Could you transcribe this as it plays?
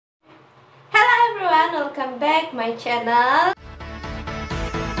welcome back my channel.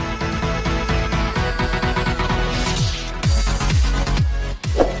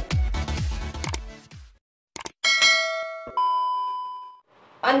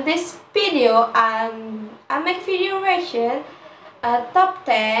 On this video, I make video reaction top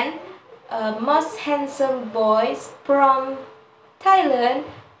 10 most handsome boys from Thailand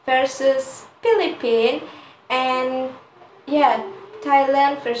versus Philippines, and yeah,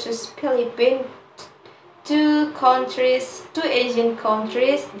 Thailand versus Philippines, two Asian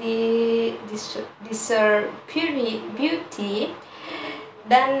countries, deserve beauty.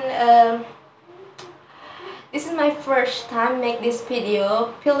 Then this is my first time make this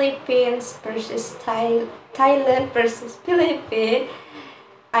video, Philippines versus Thailand versus Philippines.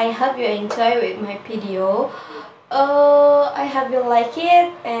 I hope you enjoy with my video. I hope you like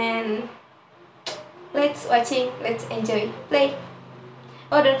it, and let's enjoy, play.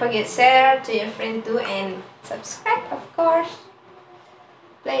 Oh, don't forget share to your friend too, and subscribe of course.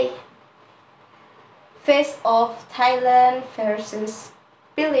 Play. Face of Thailand versus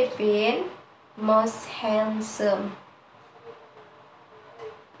Philippines, most handsome.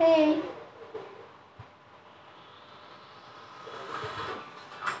 Hey.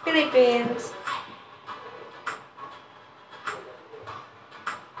 Philippines.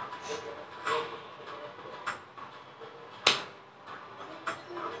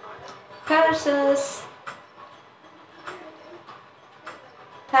 Versus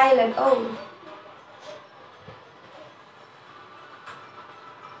Thailand. Oh.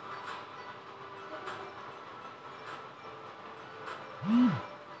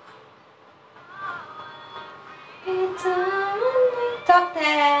 Top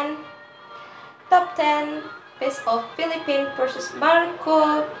 10 face of Philippines versus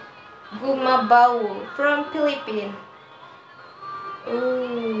Marco Gumabao from Philippines.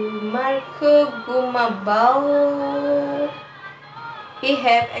 Ooh, Marco Gumabao. He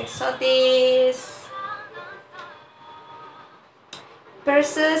have exotis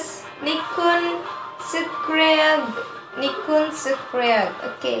versus Nikun Sukreg.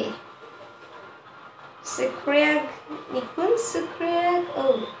 Okay. Nikun Sukreg.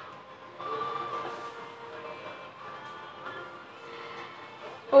 Oh.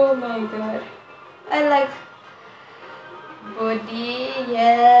 Oh my god. I like body,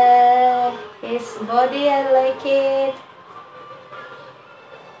 yeah. His body, I like it.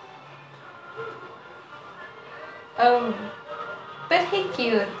 But he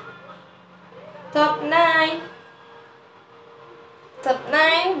cute. Top 9.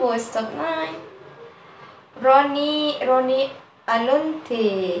 Boys, top 9. Ronnie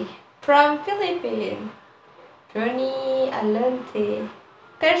Alonte from Philippines. Ronnie Alonte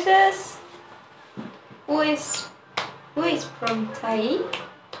versus who is from Thai?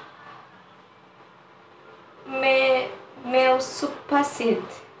 Mel Supasit.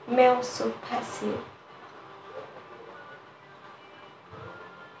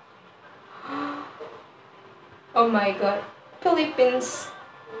 Oh my god. Philippines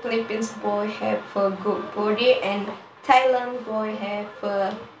boy have a good body, and Thailand boy have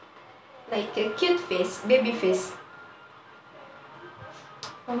like a cute face, baby face.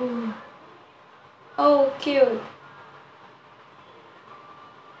 Oh, cute.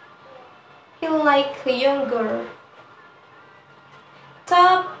 He like younger.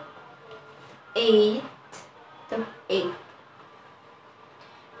 Top 8.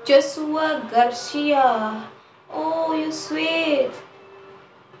 Joshua Garcia. Oh, you sweet.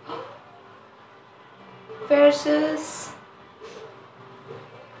 Versus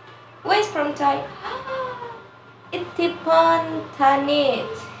who is from Thai? Itipan Tanit.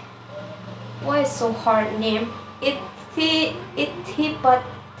 Why is so hard name? Itipan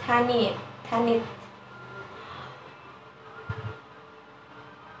Tanit.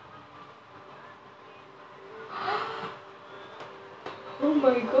 Oh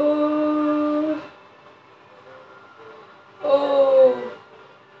my god. Oh,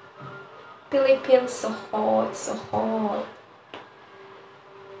 Philippines so hot.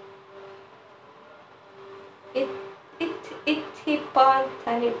 Itipan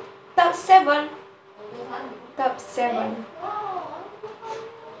Tanit. Top 7.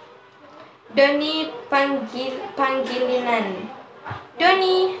 Doni Pangilinan.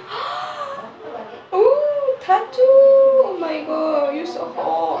 Doni. Oh, tattoo. Oh my god, you're so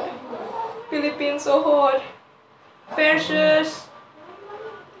hot. Philippines so hot. Versus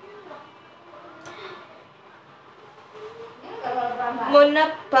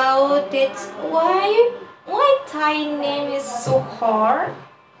Monapao. Why Thai name is so hard?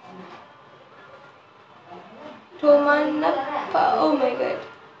 Tomanapa. Oh my god.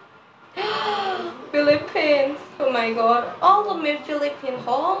 Philippines. Oh my god. All of my Philippine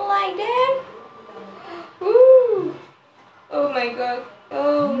home like that. Woo. Oh my god.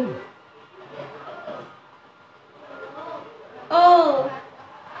 Oh. Oh.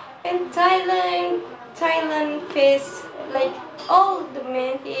 In Thailand face, like all the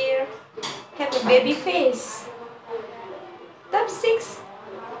men here have a baby face. Top 6.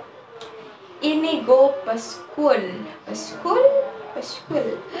 Inigo Pascual. Pascual?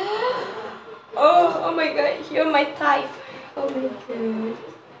 Pascual. Oh my god, you're my type. Oh my god.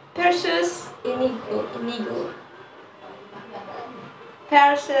 Perseus Inigo.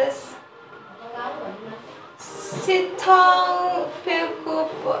 Perseus Sitong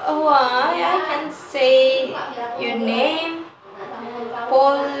Pilkup. Why I can say your name.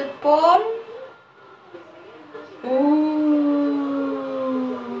 Paul. Ooh.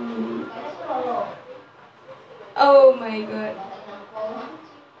 Oh my god.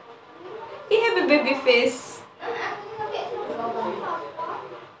 He have a baby face.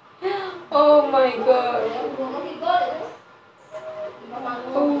 Oh my god.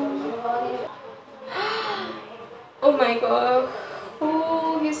 Oh. Oh my god.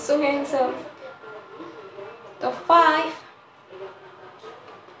 Oh, he's so handsome. Top 5.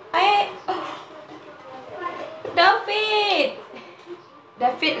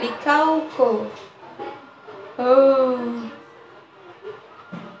 David Licauco. Oh.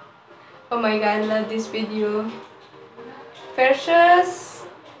 Oh my god, I love this video. Versus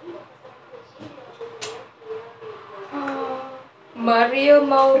Mario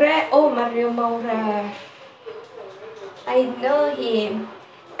Maure. Oh, Mario Maure. I know him.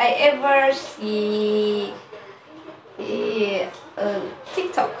 I ever see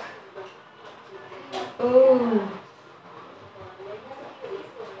TikTok. Oh.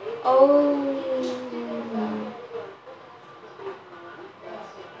 Oh.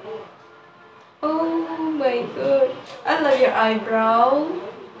 Oh my god. I love your eyebrow.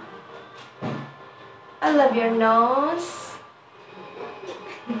 I love your nose.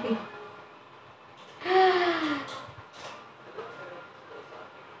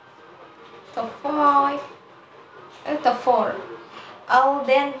 Top 5. Top 4.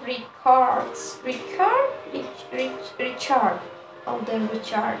 Alden Richard. Alden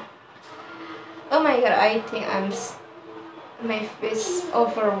Richard. Oh my god, I think my face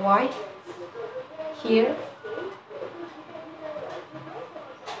over white here.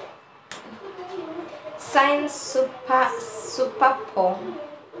 Science Supapo.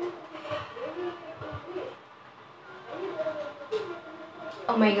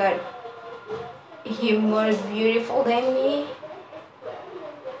 Oh my god, he more beautiful than me,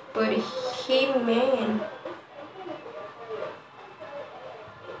 but he man.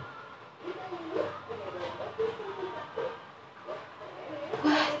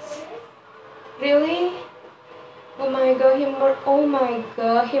 What? Really? Oh my god,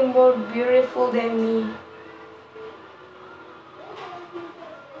 he more beautiful than me.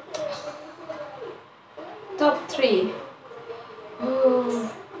 Top 3. Oh.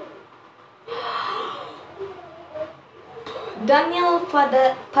 Daniel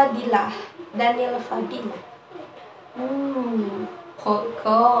Fadila. Ooh, hot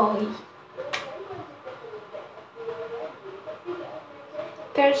guy.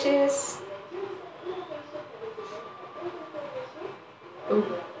 Perseus.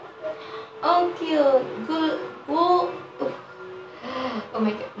 Oh, cute. Oh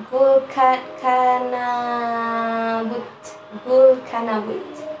my god.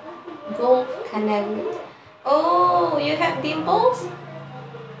 Gulkanagut. Oh, you have dimples?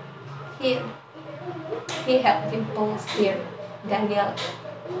 Here. He have dimples here. Daniel.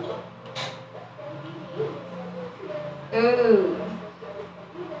 Oh.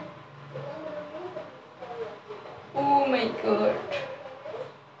 Oh my god.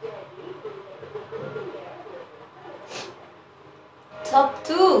 Top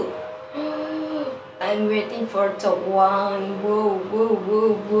 2. I'm waiting for top 1. Whoa.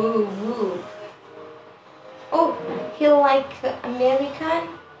 Oh, he like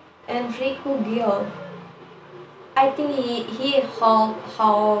American Enrico Gil. I think he half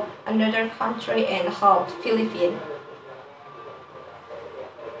another country and half Philippine.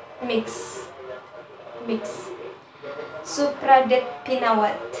 Mix. Supradet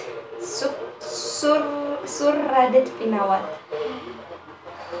Pinawat. Surradet Pinawat.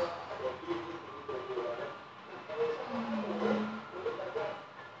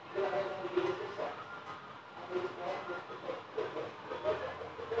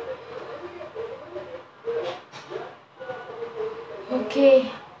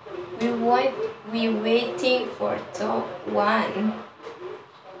 Okay, we waiting for top 1.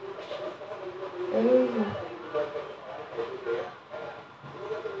 Ooh.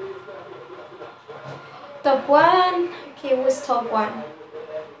 Top one. Okay, who's top one?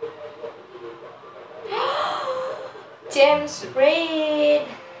 James Reid.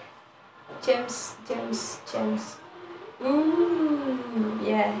 James. Ooh,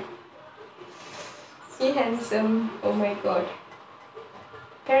 yeah. He handsome. Oh my god.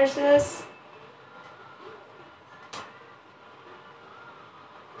 Versus.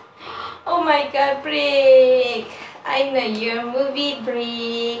 Oh my god, Brick. I know your movie,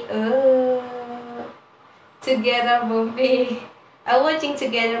 Brick. Oh. Together movie. I'm watching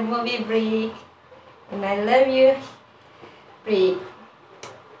Together movie, Brick. And I love you, Brick.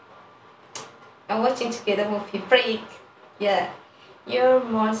 I'm watching Together movie, Brick. Yeah. You're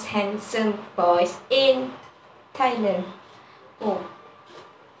most handsome boys in Thailand. Oh.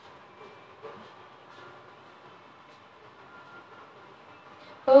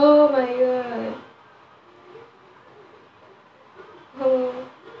 Oh my god. Oh.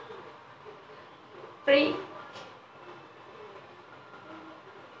 Brick.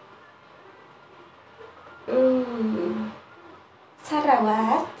 Ooh.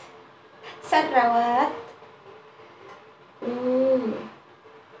 Sarawat. Sarawat. Ooh.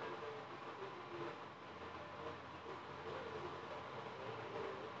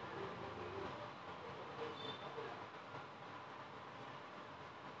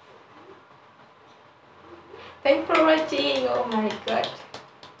 Thanks for watching. Oh my god.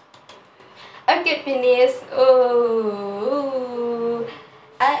 Okay, finish. Oh,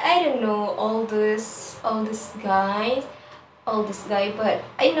 I don't know all this guys, but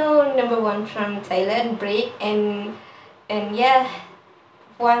I know number one from Thailand, Break, and yeah,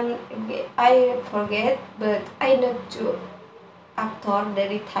 one I forget, but I know two actor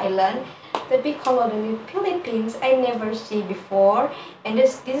dari Thailand. Tapi kalau dari Philippines, I never see before, and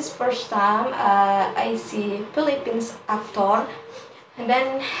this is first time I see Philippines actor, and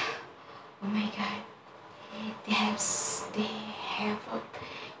then. Oh my god, they have a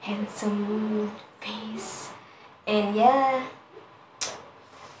handsome face, and yeah,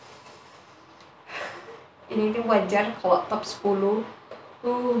 ini tuh wajar kalau top 10.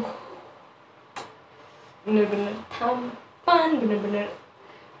 Bener-bener tampan, bener-bener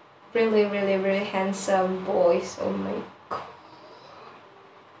really handsome boys. Oh my god.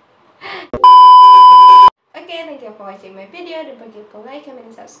 Okay, thank you for watching my video. Don't forget to like, comment,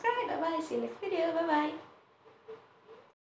 and subscribe. Bye bye. See you next video. Bye bye.